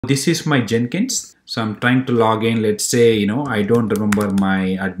This is my Jenkins. So I'm trying to log in. Let's say, I don't remember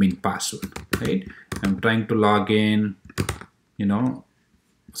my admin password, right? I'm trying to log in,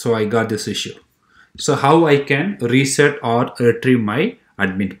 so I got this issue. So how I can reset or retrieve my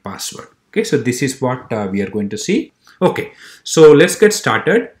admin password. Okay, so this is what we are going to see. Okay, so let's get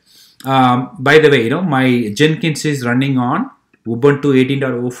started. By the way, my Jenkins is running on Ubuntu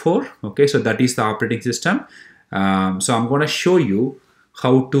 18.04. Okay, so that is the operating system. So I'm going to show you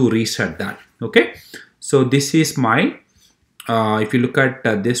how to reset that. Okay, so this is my if you look at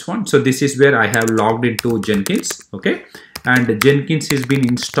this one, so this is where I have logged into Jenkins. Okay, and Jenkins has been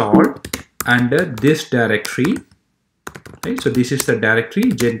installed under this directory. Okay, so this is the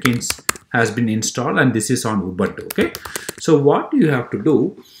directory Jenkins has been installed, and this is on Ubuntu. Okay, so what you have to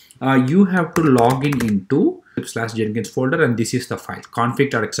do, you have to log in into /Jenkins folder, and this is the file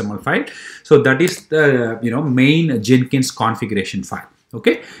config.xml file. So that is the main Jenkins configuration file.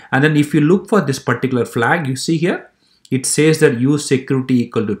 Okay, and then if you look for this particular flag, you see here it says that useSecurity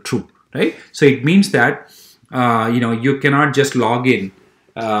equal to true, right? So it means that you cannot just log in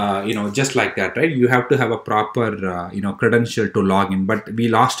just like that, right? You have to have a proper credential to log in, but we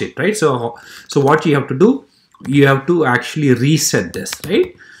lost it, right? So what you have to do, you have to actually reset this,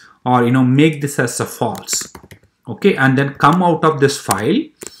 right? Or make this as a false. Okay, and then come out of this file,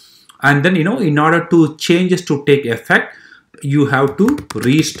 and then in order to changes to take effect, you have to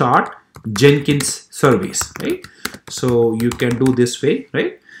restart Jenkins service, right? So you can do this way,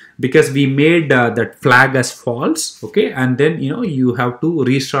 right? Because we made that flag as false. Okay, and then you have to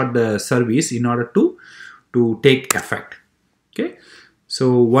restart the service in order to take effect. Okay,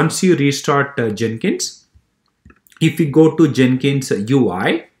 so once you restart Jenkins, if you go to Jenkins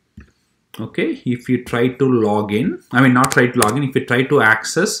UI, okay, if you try to log in, not try to log in, if you try to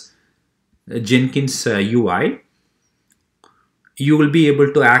access Jenkins UI, you will be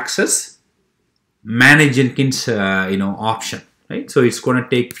able to access Manage Jenkins option, right? So it's going to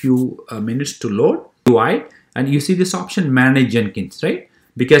take few minutes to load UI, and you see this option Manage Jenkins, right?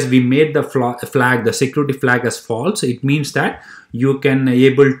 Because we made the flag, the security flag as false, it means that you can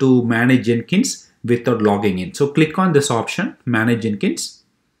able to manage Jenkins without logging in. So click on this option Manage Jenkins.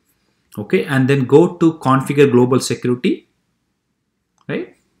 Okay, and then go to configure global security,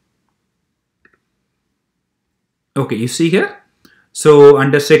 right? Okay, you see here. So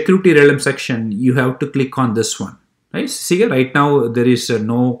under security realm section, you have to click on this one, right? See here, right now there is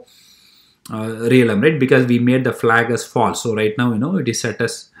no realm, right? Because we made the flag as false. So right now, it is set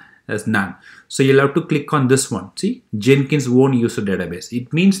as none. So you'll have to click on this one. See, Jenkins Own user database.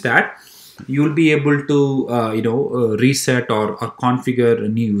 It means that you will be able to reset or configure a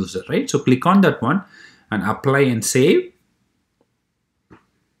new user, right? So click on that one and apply and save.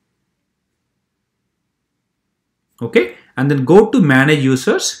 Okay, and then go to manage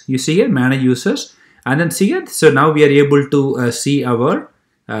users. You see here manage users, and then see here. So now we are able to see our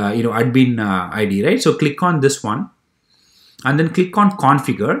admin ID, right? So click on this one and then click on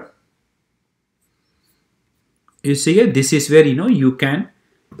configure. You see here, this is where you can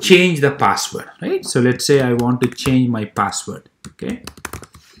change the password, right? So let's say I want to change my password. Okay,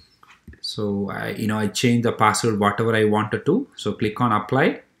 so I change the password whatever I wanted to. So click on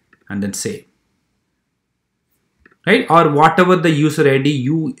apply and then save, right? Or whatever the user ID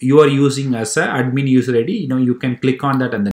you are using as a admin user ID, you can click on that and then